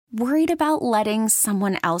Worried about letting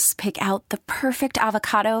someone else pick out the perfect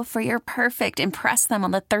avocado for your perfect impress them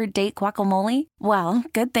on the third date guacamole? Well,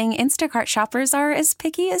 good thing Instacart shoppers are as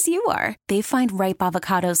picky as you are. They find ripe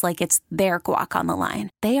avocados like it's their guac on the line.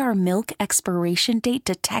 They are milk expiration date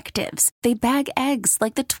detectives. They bag eggs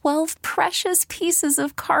like the 12 precious pieces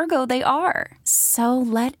of cargo they are. So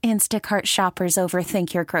let Instacart shoppers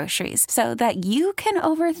overthink your groceries so that you can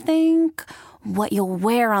overthink what you'll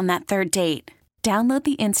wear on that third date. Download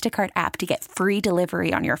the Instacart app to get free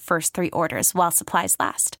delivery on your first 3 orders while supplies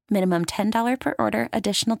last. Minimum $10 per order.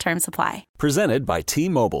 Additional terms apply. Presented by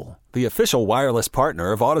T-Mobile, the official wireless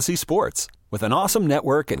partner of Odyssey Sports. With an awesome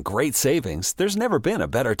network and great savings, there's never been a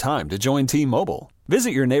better time to join T-Mobile.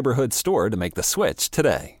 Visit your neighborhood store to make the switch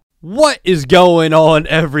today. What is going on,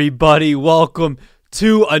 everybody? Welcome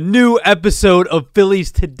to a new episode of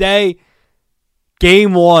Phillies Today.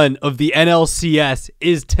 Game 1 of the NLCS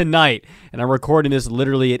is tonight, and I'm recording this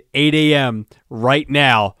literally at 8 a.m. right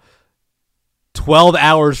now, 12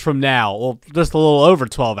 hours from now, well, just a little over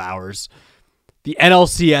 12 hours. The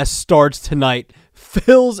NLCS starts tonight.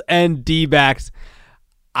 Phils and D-backs.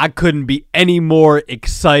 I couldn't be any more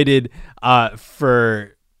excited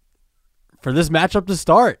for this matchup to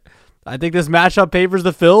start. I think this matchup favors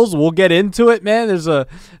the Phils. We'll get into it, man. There's a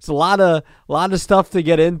lot of stuff to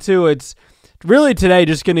get into. It's really today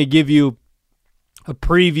just going to give you a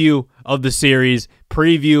preview of the series,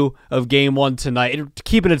 preview of Game 1 tonight.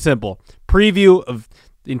 Keeping it simple. Preview of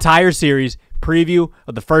the entire series, preview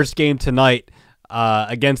of the first game tonight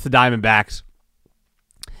against the Diamondbacks.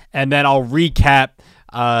 And then I'll recap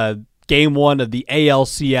Game 1 of the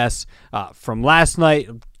ALCS from last night.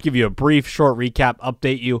 I'll give you a brief, short recap,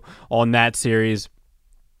 update you on that series.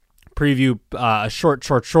 Preview, a short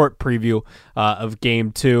preview of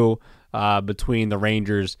Game 2 between the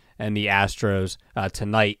Rangers and the Astros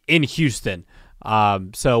tonight in Houston.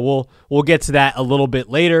 So we'll get to that a little bit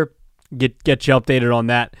later. Get you updated on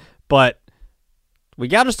that. But we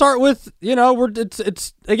got to start with,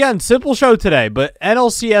 it's again simple show today, but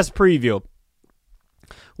NLCS preview.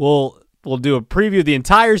 We'll do a preview of the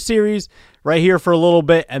entire series right here for a little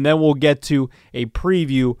bit, and then we'll get to a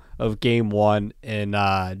preview of Game 1 and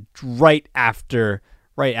right after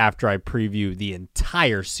I preview the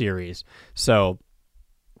entire series. So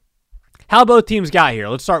how both teams got here.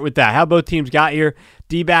 Let's start with that. How both teams got here.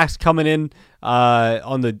 D-backs coming in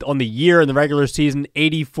on the year in the regular season,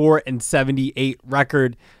 84-78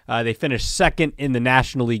 record. They finished second in the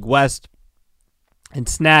National League West and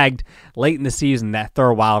snagged late in the season that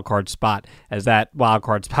third wild card spot, as that wild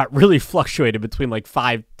card spot really fluctuated between like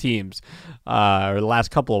 5 teams, or the last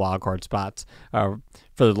couple of wild card spots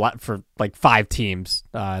for like 5 teams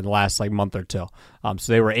in the last like month or two.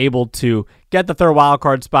 So they were able to get the third wild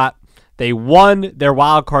card spot. They won their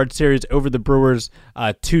wild card series over the Brewers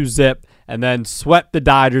 2-0, and then swept the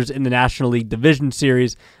Dodgers in the National League Division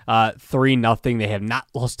Series 3-0. They have not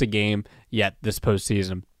lost a game yet this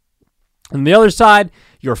postseason. On the other side,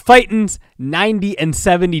 your Fightins,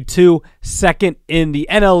 90-72, second in the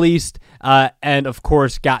NL East, and of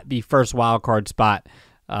course got the first wild card spot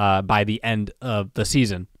by the end of the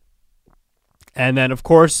season. And then, of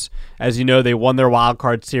course, as you know, they won their wild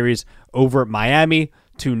card series over Miami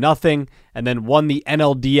 2-0, and then won the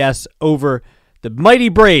NLDS over the mighty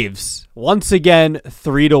Braves once again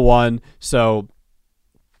 3-1. So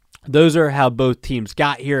those are how both teams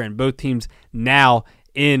got here, and both teams now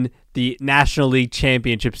in the National League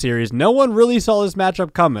Championship Series. No one really saw this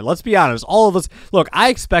matchup coming. Let's be honest. All of us, look, I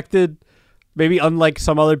expected, maybe unlike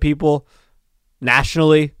some other people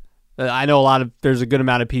nationally, I know there's a good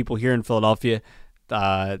amount of people here in Philadelphia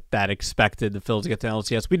that expected the Phils to get to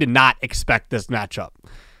NLCS. We did not expect this matchup.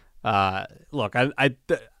 Look,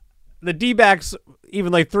 the D-backs,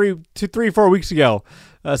 even like 4 weeks ago,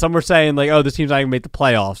 some were saying like, "Oh, this team's not going to make the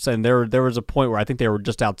playoffs," and there was a point where I think they were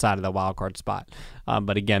just outside of the wild card spot.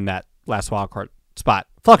 But again, that last wild card spot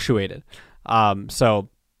fluctuated. So,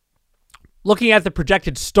 looking at the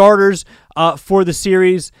projected starters for the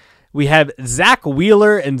series, we have Zach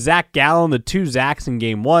Wheeler and Zach Gallen, the 2 Zachs in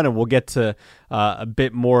Game 1, and we'll get to a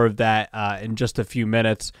bit more of that in just a few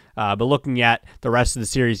minutes. But looking at the rest of the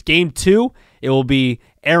series, Game 2, it will be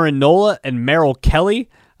Aaron Nola and Merrill Kelly.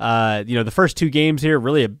 The first 2 games here,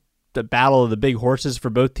 really the battle of the big horses for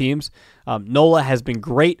both teams. Nola has been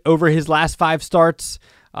great over his last 5 starts.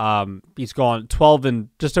 He's gone 12 and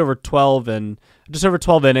just over 12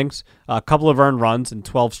 innings, a couple of earned runs and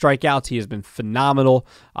 12 strikeouts. He has been phenomenal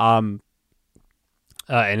in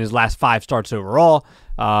his last 5 starts overall.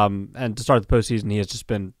 And to start the postseason, he has just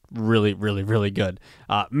been really, really, really good.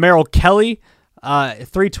 Merrill Kelly,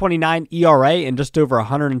 .329 ERA and just over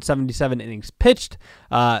 177 innings pitched,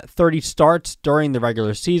 30 starts during the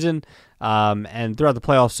regular season. And throughout the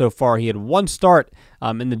playoffs so far, he had one start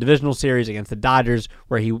in the divisional series against the Dodgers,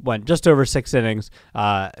 where he went just over 6 innings,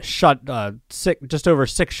 just over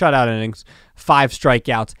 6 shutout innings, 5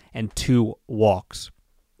 strikeouts, and 2 walks.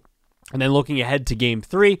 And then looking ahead to Game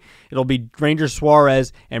 3, it'll be Ranger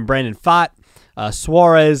Suarez and Brandon Pfaadt.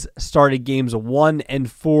 Suarez started games 1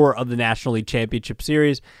 and 4 of the National League Championship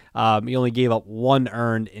Series. He only gave up 1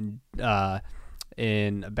 earned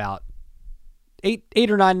in about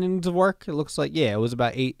eight or 9 innings of work. It looks like, it was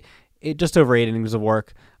about just over 8 innings of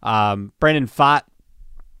work. Brandon Pfaadt,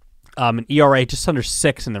 an ERA just under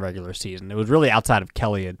 6 in the regular season. It was really outside of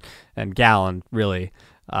Kelly and Gallen, really.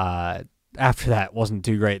 After that, wasn't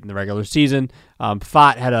too great in the regular season.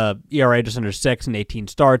 Pfaadt had a ERA just under 6 in 18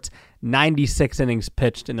 starts, 96 innings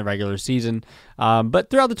pitched in the regular season. But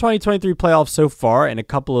throughout the 2023 playoffs so far, and a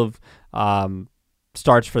couple of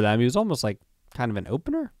starts for them, he was almost like kind of an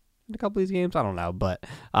opener in a couple of these games. I don't know, but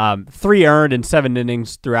 3 earned in 7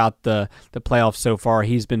 innings throughout the playoffs so far.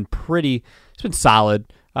 He's been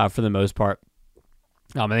solid for the most part.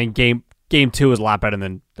 I think Game 2 was a lot better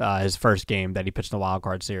than his first game that he pitched in the wild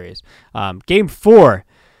card series. Game 4.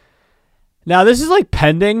 Now, this is like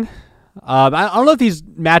pending. I don't know if these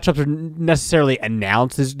matchups are necessarily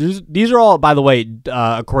announced. These are all, by the way,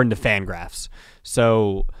 according to Fangraphs.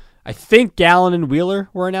 So I think Gallen and Wheeler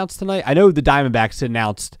were announced tonight. I know the Diamondbacks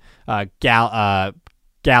announced Gallen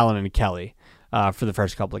and Kelly for the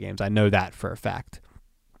first couple of games. I know that for a fact.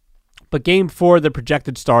 But Game 4, the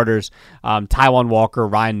projected starters, Taijuan Walker,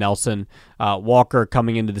 Ryan Nelson. Walker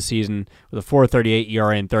coming into the season with a .438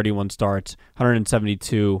 ERA and 31 starts,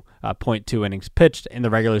 172.2 innings pitched in the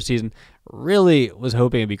regular season. Really was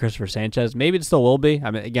hoping it'd be Christopher Sanchez. Maybe it still will be.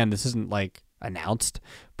 I mean, again, this isn't like announced,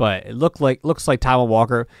 but it looks like Taijuan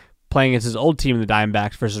Walker playing against his old team, the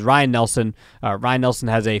Diamondbacks, versus Ryan Nelson. Ryan Nelson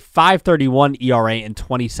has a .531 ERA and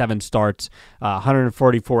 27 starts,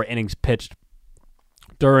 144 innings pitched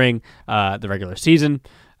during the regular season.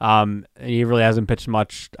 He really hasn't pitched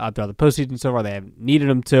much throughout the postseason so far. They haven't needed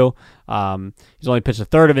him to. He's only pitched a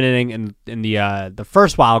third of an inning in the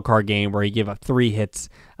first wild card game, where he gave up 3 hits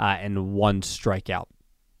and 1 strikeout.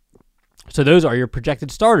 So those are your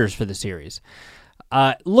projected starters for the series.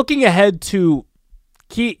 Looking ahead to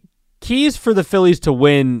keys for the Phillies to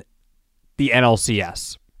win the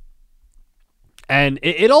NLCS, and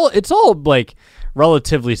it's all like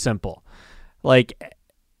relatively simple.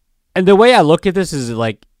 And the way I look at this is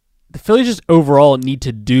like the Phillies just overall need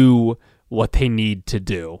to do what they need to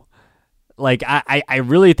do. Like, I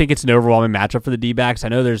really think it's an overwhelming matchup for the D-backs. I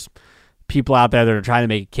know there's people out there that are trying to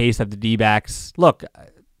make a case that the D-backs, look,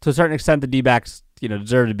 to a certain extent, the D-backs,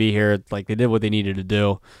 deserve to be here. Like, they did what they needed to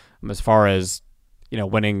do as far as,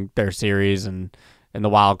 winning their series and in the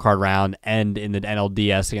wild card round and in the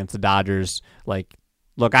NLDS against the Dodgers. Like,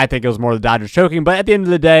 look, I think it was more the Dodgers choking, but at the end of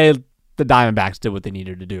the day, the Diamondbacks did what they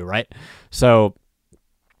needed to do, right? So,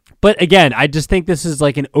 but again, I just think this is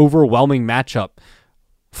like an overwhelming matchup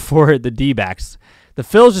for the D-backs. The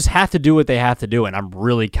Phils just have to do what they have to do, and I'm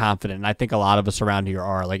really confident, and I think a lot of us around here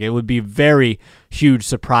are. Like, it would be a very huge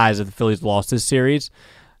surprise if the Phillies lost this series.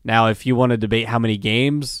 Now, if you want to debate how many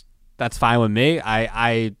games, that's fine with me.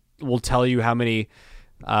 I will tell you how many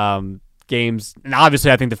games, and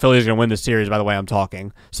obviously I think the Phillies are going to win this series, by the way I'm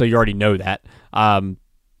talking, so you already know that.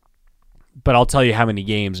 But I'll tell you how many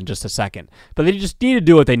games in just a second. But they just need to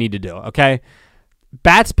do what they need to do, okay?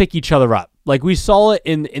 Bats pick each other up. Like we saw it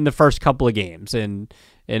in the first couple of games, in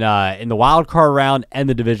the wild card round and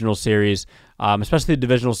the divisional series, especially the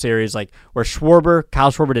divisional series, like where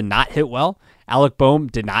Kyle Schwarber did not hit well. Alec Boehm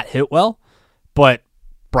did not hit well. But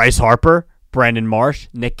Bryce Harper, Brandon Marsh,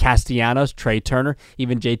 Nick Castellanos, Trey Turner,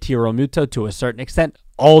 even JT Realmuto to a certain extent,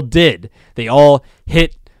 all did. They all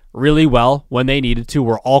hit really well when they needed to.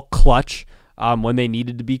 Were all clutch when they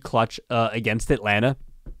needed to be clutch against Atlanta.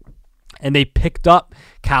 And they picked up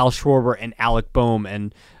Kyle Schwarber and Alec Boehm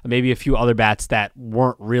and maybe a few other bats that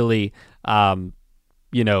weren't really, doing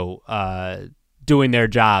their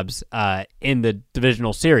jobs in the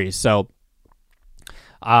divisional series. So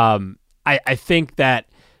I think that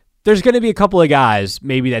there's going to be a couple of guys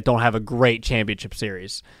maybe that don't have a great championship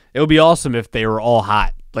series. It would be awesome if they were all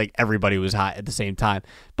hot, like everybody was hot at the same time.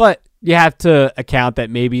 But you have to account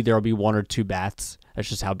that maybe there will be 1 or 2 bats. That's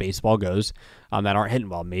just how baseball goes, that aren't hitting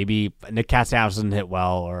well. Maybe Nick Castellanos doesn't hit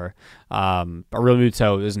well, or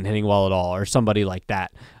Realmuto isn't hitting well at all, or somebody like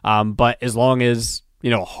that. But as long as,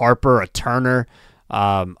 Harper, a Turner,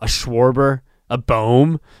 a Schwarber, a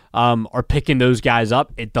Bohm, are picking those guys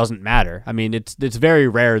up, it doesn't matter. I mean, it's very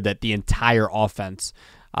rare that the entire offense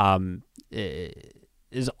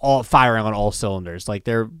is all firing on all cylinders. Like,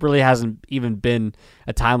 there really hasn't even been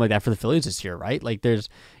a time like that for the Phillies this year, right? Like, there's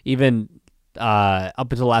even up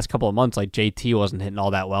until the last couple of months, like JT wasn't hitting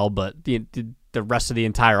all that well, but the rest of the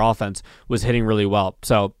entire offense was hitting really well.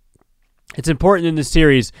 So it's important in this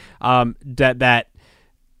series that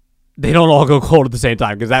they don't all go cold at the same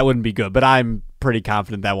time, because that wouldn't be good. But I'm pretty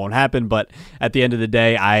confident that won't happen. But at the end of the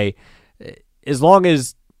day, as long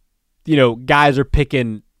as guys are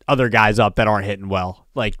picking other guys up that aren't hitting well,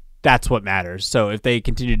 like, that's what matters. So if they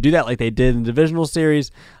continue to do that like they did in the divisional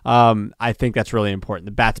series, I think that's really important.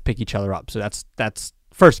 The bats pick each other up. So that's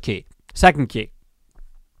first key. Second key,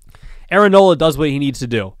 Aaron Nola does what he needs to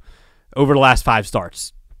do over the last 5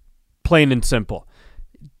 starts. Plain and simple.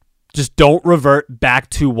 Just don't revert back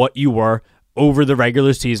to what you were over the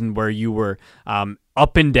regular season, where you were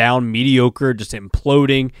up and down, mediocre, just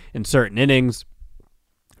imploding in certain innings.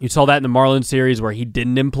 You saw that in the Marlins series, where he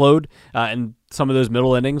didn't implode in some of those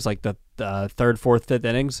middle innings, like the third, fourth, fifth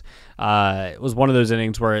innings. It was one of those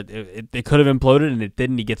innings where it could have imploded, and it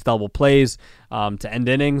didn't. He gets double plays to end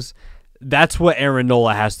innings. That's what Aaron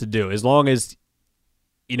Nola has to do. As long as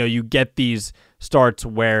you get these starts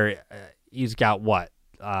where he's got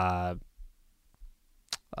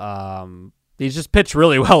he's just pitched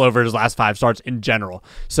really well over his last 5 starts in general.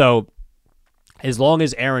 So as long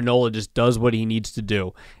as Aaron Nola just does what he needs to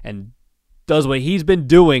do and does what he's been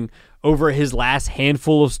doing over his last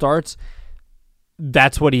handful of starts,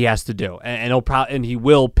 that's what he has to do. And he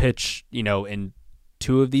will pitch, in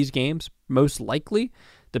 2 of these games, most likely,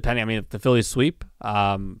 depending. I mean, if the Phillies sweep,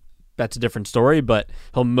 that's a different story, but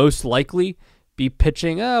he'll most likely be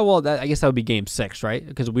pitching. I guess that would be game 6, right?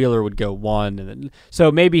 Because Wheeler would go 1, and then,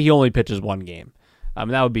 so maybe he only pitches 1 game.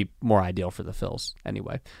 That would be more ideal for the Phils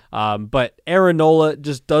anyway. But Aaron Nola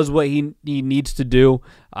just does what he needs to do,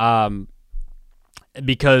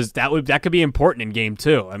 because that could be important in game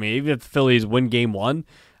 2. I mean, even if the Phillies win game 1,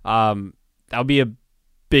 that would be a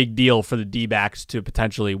big deal for the D-backs to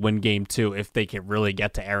potentially win game 2 if they can really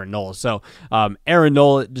get to Aaron Nola. So Aaron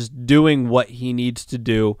Nola just doing what he needs to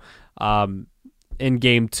do in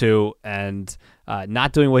game 2, and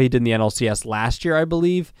not doing what he did in the NLCS last year, I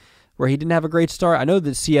believe, where he didn't have a great start. I know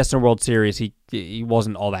the CS and World Series, he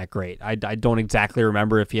wasn't all that great. I don't exactly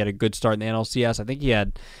remember if he had a good start in the NLCS. I think he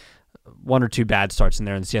had 1 or 2 bad starts in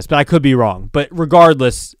there in the CS, but I could be wrong. But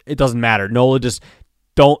regardless, it doesn't matter. Nola, just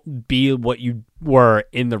don't be what you were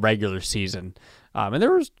in the regular season. And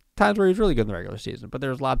there was times where he was really good in the regular season, but there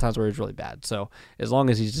was a lot of times where he was really bad. So as long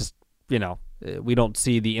as he's just, we don't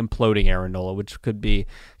see the imploding Aaron Nola, which could be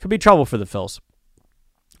trouble for the Phils.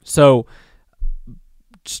 So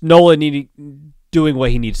Nola doing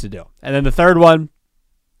what he needs to do. And then the third one,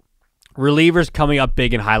 relievers coming up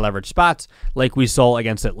big in high leverage spots, like we saw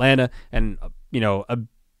against Atlanta. And,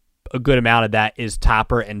 a good amount of that is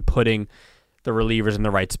Topper and putting the relievers in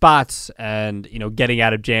the right spots and, getting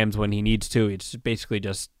out of jams when he needs to. It's basically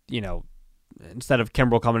just, instead of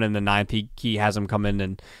Kimbrel coming in the 9th, he has him come in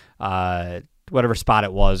and whatever spot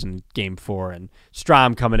it was in game 4, and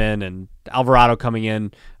Strahm coming in and Alvarado coming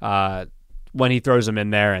in when he throws them in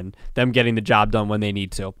there, and them getting the job done when they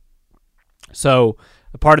need to. So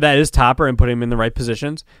a part of that is Topper and putting him in the right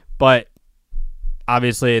positions, but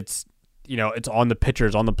obviously it's on the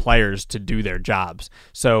pitchers, on the players to do their jobs.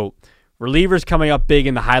 So relievers coming up big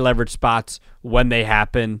in the high leverage spots when they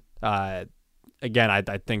happen. Again, I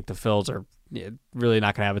think the Phils are really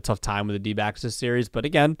not going to have a tough time with the D-backs this series, but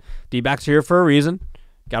again, D-backs are here for a reason.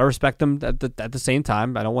 Got to respect them at the same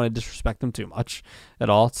time. I don't want to disrespect them too much at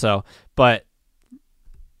all. So, but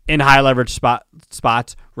in high leverage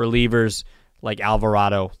spots, relievers like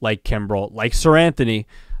Alvarado, like Kimbrel, like Sir Anthony,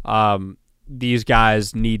 these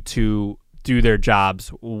guys need to do their jobs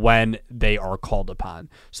when they are called upon.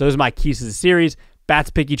 So those are my keys to the series.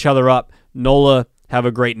 Bats pick each other up. Nola, have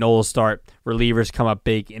a great Nola start. Relievers come up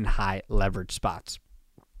big in high leverage spots.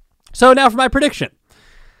 So now for my prediction.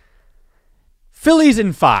 Phillies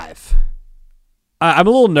in 5. I'm a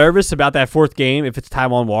little nervous about that 4th game. If it's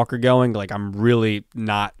Taijuan Walker going, I'm really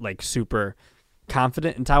not super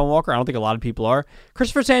confident in Taijuan Walker. I don't think a lot of people are.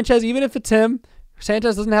 Christopher Sanchez, even if it's him,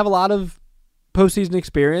 Sanchez doesn't have a lot of postseason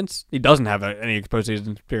experience. He doesn't have any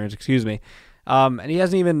postseason experience, and he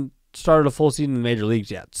hasn't even started a full season in the major leagues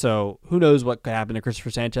yet. So who knows what could happen to Christopher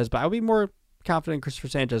Sanchez, but I would be more confident in Christopher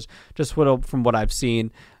Sanchez just from what I've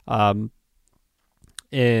seen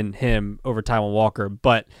in him over Taijuan Walker.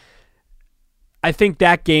 But I think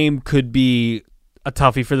that game could be a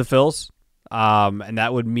toughie for the Phils. And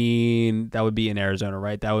that would be in Arizona,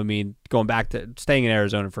 right? That would mean going back to staying in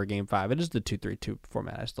Arizona for Game 5. It is the 2-3-2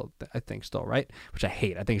 format. I think still, right? Which I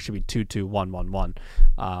hate. I think it should be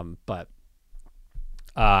 2-2-1-1-1. But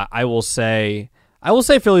I will say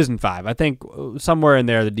Phillies in 5. I think somewhere in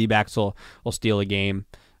there the D-backs will steal a game.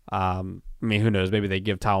 I mean, who knows? Maybe they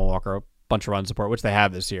give Taijuan Walker a bunch of run support, which they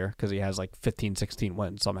have this year because he has like 15, 16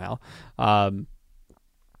 wins somehow.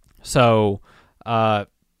 So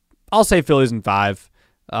I'll say Phillies in 5.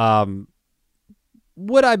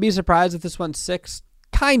 Would I be surprised if this went 6?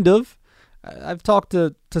 Kind of. I've talked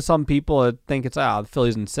to some people that think it's the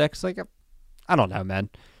Phillies in 6. Like, I don't know, man.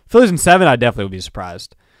 Phillies in 7, I definitely would be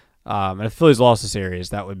surprised. And if Phillies lost the series,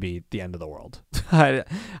 that would be the end of the world.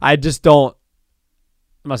 I just don't.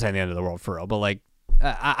 I'm not saying the end of the world for real, but like,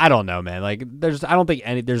 I don't know, man. Like, I don't think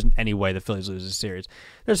there's any way the Phillies lose this series.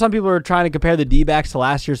 There's some people who are trying to compare the D-backs to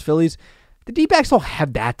last year's Phillies. The D-backs don't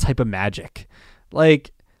have that type of magic.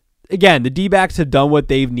 Like, again, the D-backs have done what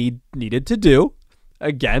they've needed to do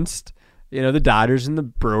against, the Dodgers and the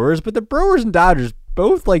Brewers, but the Brewers and Dodgers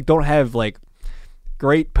both like don't have like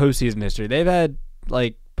great postseason history. They've had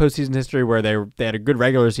like postseason history where they had a good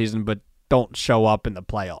regular season but don't show up in the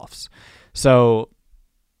playoffs. So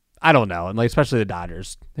I don't know, and like especially the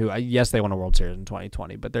Dodgers, who yes they won a World Series in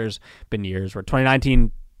 2020, but there's been years where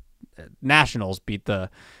 2019 Nationals beat the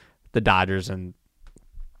Dodgers and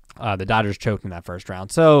the Dodgers choked in that first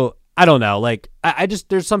round. So I don't know. Like I just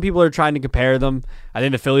there's some people who are trying to compare them. I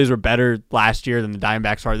think the Phillies were better last year than the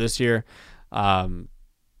Diamondbacks are this year.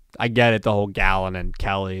 I get it, the whole Gallen and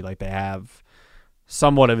Kelly, like they have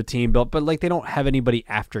somewhat of a team built, but like they don't have anybody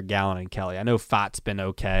after Gallen and Kelly. I know Fott's been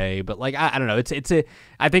okay, but like I don't know.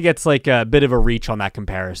 I think it's like a bit of a reach on that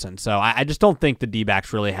comparison. So I just don't think the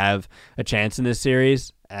D-backs really have a chance in this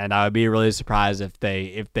series, and I would be really surprised if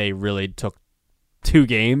they really took 2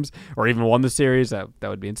 games or even won the series. That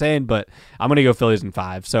would be insane. But I'm gonna go Phillies in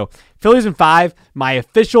 5. So Phillies in 5, my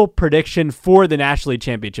official prediction for the National League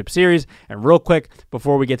Championship Series. And real quick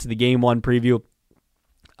before we get to the Game 1 preview,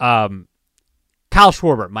 Kyle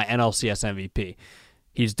Schwarber, my NLCS MVP.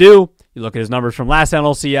 He's due. You look at his numbers from last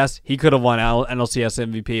NLCS. He could have won NLCS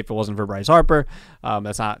MVP if it wasn't for Bryce Harper.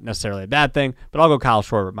 That's not necessarily a bad thing, but I'll go Kyle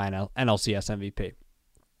Schwarber, my NLCS MVP.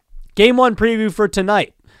 Game 1 preview for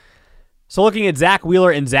tonight. So looking at Zach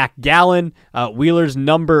Wheeler and Zach Gallen, Wheeler's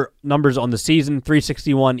numbers on the season,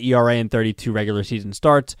 3.61 ERA and 32 regular season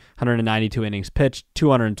starts, 192 innings pitched,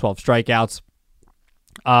 212 strikeouts.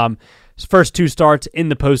 His first 2 starts in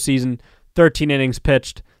the postseason, 13 innings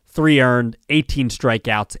pitched, 3 earned, 18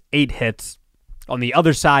 strikeouts, 8 hits. On the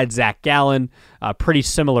other side, Zach Gallen, pretty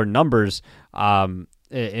similar numbers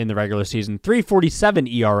in the regular season, 3.47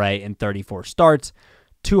 ERA and 34 starts,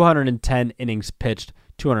 210 innings pitched,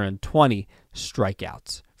 220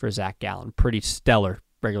 strikeouts for Zach Gallen. Pretty stellar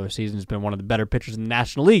regular season. He's been one of the better pitchers in the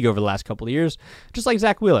National League over the last couple of years, just like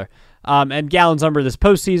Zach Wheeler. And Gallen's number this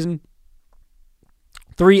postseason,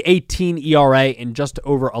 3.18 ERA in just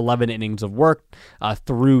over 11 innings of work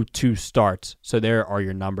through 2 starts. So there are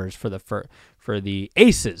your numbers for the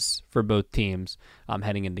aces for both teams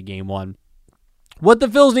heading into Game 1. What the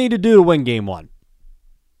Phils need to do to win Game 1.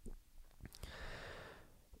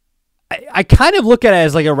 I kind of look at it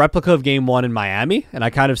as like a replica of Game 1 in Miami, and I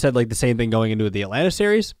kind of said like the same thing going into the Atlanta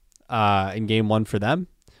series in Game 1 for them.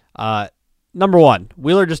 Number 1,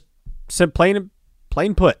 Wheeler just plain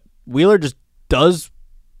put. Wheeler just does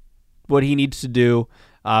what he needs to do,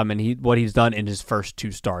 and what he's done in his first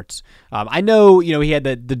 2 starts. I know he had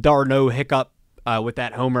the d'Arnaud hiccup with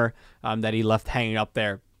that homer that he left hanging up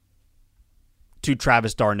there to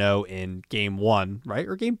Travis d'Arnaud in Game 1, right?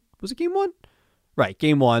 Was it Game 1? Right,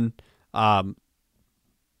 Game 1. Of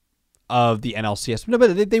the NLCS. No,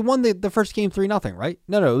 but they won the first game 3-0, right?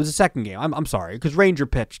 No, it was the second game. I'm sorry, because Ranger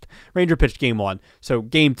pitched Game 1. So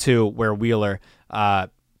Game 2, where Wheeler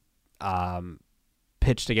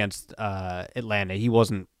pitched against Atlanta, he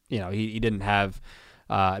wasn't, he didn't have.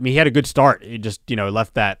 He had a good start. He just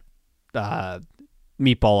left that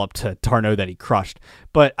meatball up to d'Arnaud that he crushed.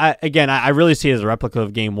 But I really see it as a replica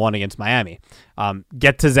of Game 1 against Miami.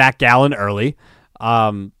 Get to Zach Gallen early.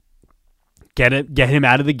 Get him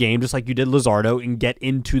out of the game just like you did Luzardo, and get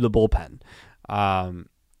into the bullpen. And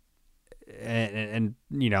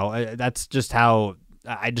that's just how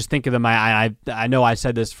I just think of them. I know I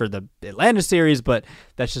said this for the Atlanta series, but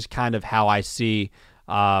that's just kind of how I see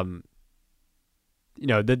the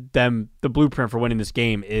blueprint for winning this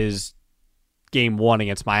game is Game 1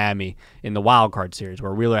 against Miami in the wild card series,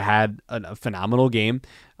 where Wheeler had a phenomenal game.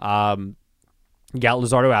 Got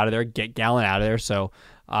Luzardo out of there, get Gallen out of there, so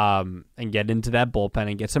and get into that bullpen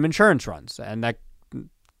and get some insurance runs. And that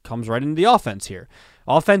comes right into the offense here.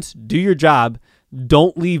 Offense, do your job.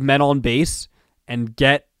 Don't leave men on base and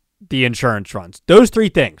get the insurance runs. Those three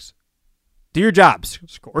things. Do your jobs.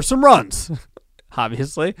 Score some runs,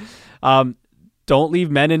 obviously. Don't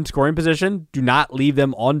leave men in scoring position. Do not leave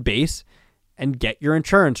them on base and get your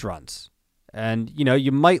insurance runs. And,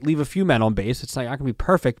 you might leave a few men on base. It's not going to be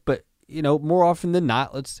perfect, but, more often than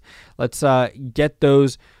not, let's get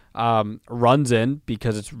those runs in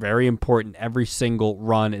because it's very important. Every single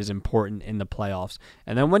run is important in the playoffs.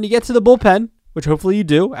 And then when you get to the bullpen, which hopefully you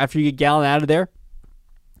do after you get Gallen out of there,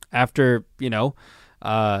 after,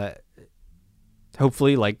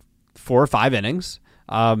 hopefully like 4 or 5 innings,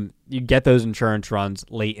 you get those insurance runs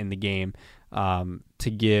late in the game to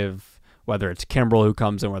give, whether it's Kimbrel who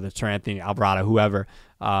comes in, whether it's Anthony Alvarado, whoever,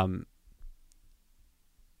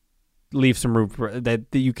 leave some room for that.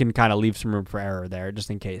 You can kind of leave some room for error there just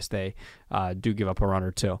in case they do give up a run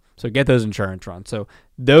or two. So get those insurance runs. So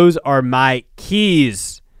those are my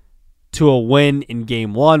keys to a win in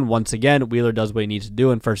game 1. Once again, Wheeler does what he needs to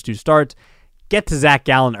do in first 2 starts. Get to Zach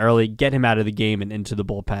Gallen early, get him out of the game and into the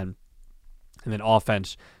bullpen. And then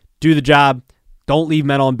offense, do the job. Don't leave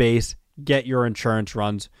men on base. Get your insurance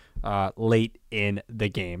runs late in the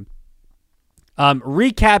game.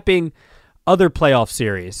 Recapping other playoff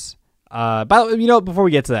series. Before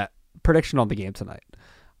we get to that, prediction on the game tonight.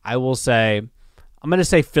 I'm going to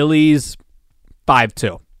say Phillies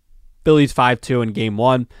 5-2. Phillies 5-2 in game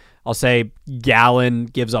 1. I'll say Gallen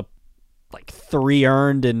gives up like 3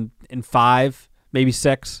 earned in 5, maybe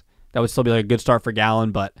 6. That would still be like a good start for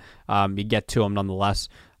Gallen, but you get to him nonetheless.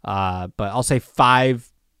 But I'll say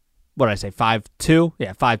 5. What did I say? 5-2?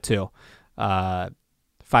 Yeah, 5-2.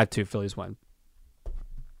 5-2 Phillies win.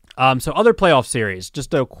 So other playoff series,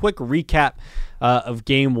 just a quick recap of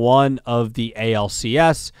game 1 of the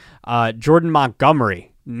ALCS. Jordan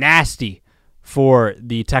Montgomery, nasty for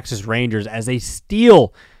the Texas Rangers as they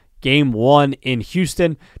steal game 1 in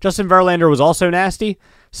Houston. Justin Verlander was also nasty,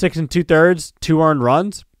 6 2/3, 2 earned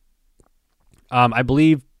runs. I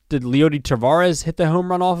believe, did Leody Taveras hit the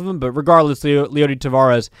home run off of him? But regardless, Leody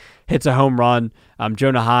Taveras hits a home run.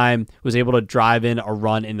 Jonah Heim was able to drive in a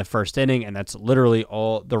run in the first inning, and that's literally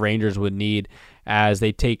all the Rangers would need as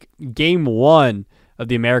they take game 1 of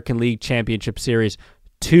the American League Championship Series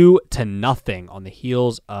 2-0 on the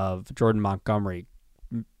heels of Jordan Montgomery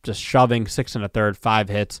just shoving 6 1/3, 5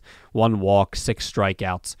 hits, 1 walk, 6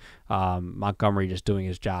 strikeouts. Montgomery just doing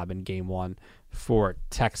his job in game 1 for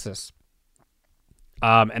Texas.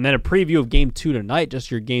 And then a preview of Game 2 tonight, just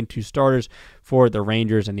your Game 2 starters for the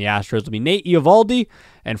Rangers and the Astros will be Nate Eovaldi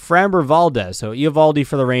and Framber Valdez. So Eovaldi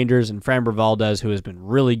for the Rangers and Framber Valdez, who has been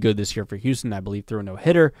really good this year for Houston, I believe threw a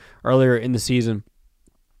no-hitter earlier in the season.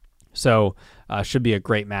 So should be a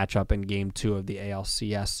great matchup in Game 2 of the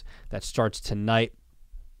ALCS that starts tonight.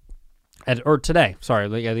 Today, I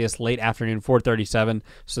guess late afternoon, 4:37.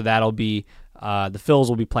 So that'll be the Phils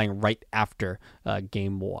will be playing right after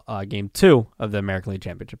game 2 of the American League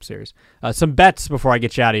Championship Series. Some bets before I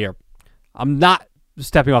get you out of here. I'm not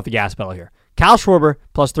stepping off the gas pedal here. Kyle Schwarber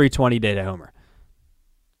plus 320 to hit a homer,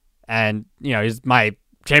 and he's my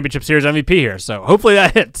Championship Series MVP here. So hopefully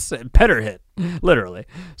that hits. It better hit, literally.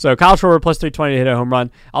 So Kyle Schwarber plus 320 to hit a home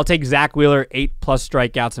run. I'll take Zach Wheeler 8+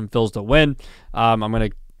 strikeouts and Phils to win.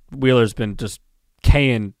 Wheeler's been just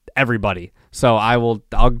K-ing everybody. So I'll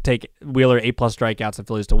take Wheeler 8+ strikeouts and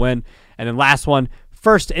Phillies to win. And then last one,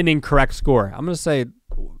 first inning correct score. I'm going to say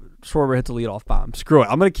Schwarber hits a leadoff bomb. Screw it.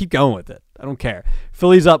 I'm going to keep going with it. I don't care.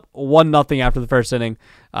 Phillies up 1-0 after the first inning,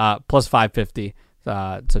 plus 550.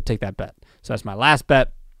 So take that bet. So that's my last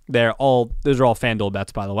bet. Those are all FanDuel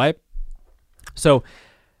bets, by the way. So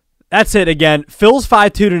that's it again. Phil's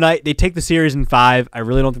 5-2 tonight. They take the series in 5. I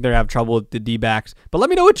really don't think they're going to have trouble with the D-backs. But let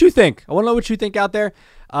me know what you think. I want to know what you think out there.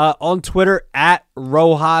 On Twitter, at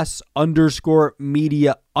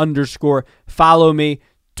Rojas_media_. Follow me.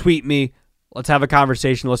 Tweet me. Let's have a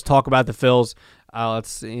conversation. Let's talk about the Phils.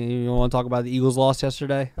 You want to talk about the Eagles' loss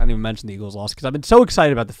yesterday? I didn't even mention the Eagles' loss because I've been so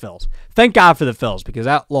excited about the Phils. Thank God for the Phils because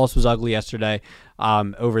that loss was ugly yesterday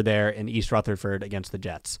over there in East Rutherford against the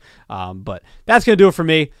Jets. But that's going to do it for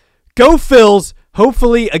me. Go Phils.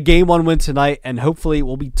 Hopefully a Game 1 win tonight, and hopefully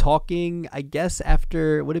we'll be talking, I guess,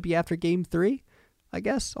 would it be after Game 3? I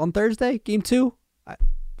guess, on Thursday? Game 2?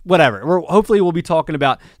 Whatever. Hopefully we'll be talking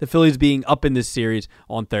about the Phillies being up in this series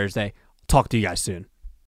on Thursday. Talk to you guys soon.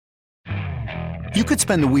 You could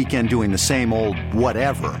spend the weekend doing the same old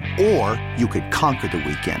whatever, or you could conquer the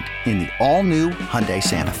weekend in the all-new Hyundai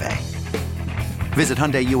Santa Fe. Visit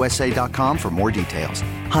HyundaiUSA.com for more details.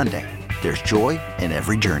 Hyundai, there's joy in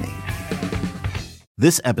every journey.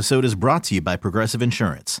 This episode is brought to you by Progressive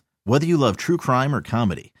Insurance. Whether you love true crime or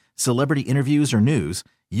comedy, celebrity interviews or news,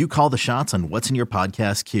 you call the shots on what's in your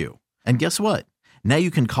podcast queue. And guess what? Now you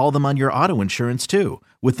can call them on your auto insurance too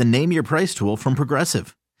with the Name Your Price tool from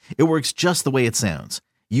Progressive. It works just the way it sounds.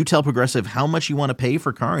 You tell Progressive how much you want to pay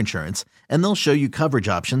for car insurance, and they'll show you coverage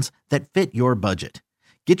options that fit your budget.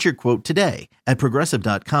 Get your quote today at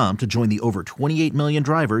Progressive.com to join the over 28 million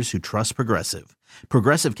drivers who trust Progressive.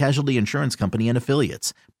 Progressive Casualty Insurance Company and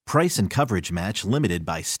Affiliates. Price and coverage match limited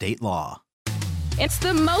by state law. It's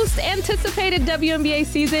the most anticipated WNBA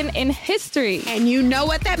season in history. And you know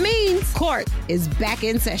what that means. Court is back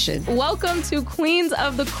in session. Welcome to Queens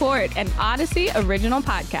of the Court, an Odyssey original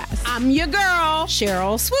podcast. I'm your girl,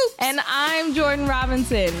 Cheryl Swoops. And I'm Jordan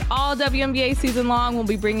Robinson. All WNBA season long, we'll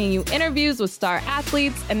be bringing you interviews with star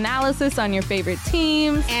athletes, analysis on your favorite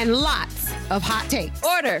teams, and lots of hot takes.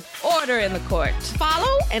 Order in the court.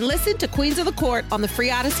 Follow and listen to Queens of the Court on the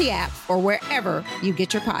free Odyssey app or wherever you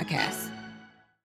get your podcasts.